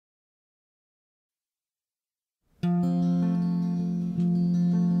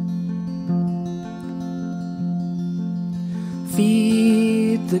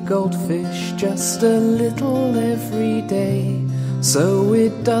Feed the goldfish just a little every day, so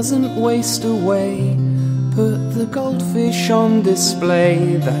it doesn't waste away. Put the goldfish on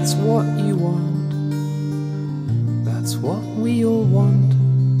display. That's what you want. That's what we all want.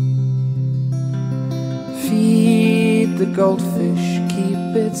 Feed the goldfish,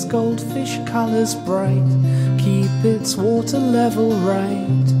 keep its goldfish colours bright, keep its water level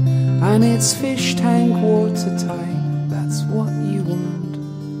right, and its fish tank watertight. That's what you want.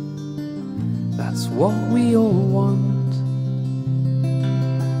 That's what we all want.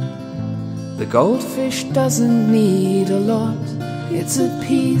 The goldfish doesn't need a lot. It's at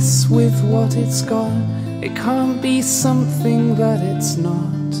peace with what it's got. It can't be something that it's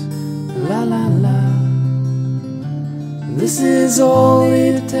not. La la la. This is all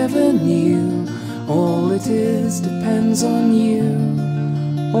it ever knew. All it is depends on you.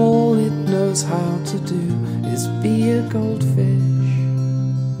 All it knows how to do is be a goldfish.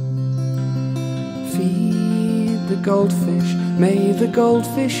 Feed the goldfish, may the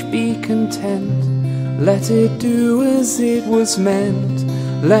goldfish be content. Let it do as it was meant.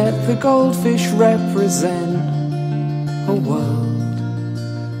 Let the goldfish represent a world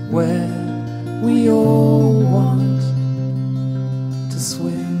where we all want.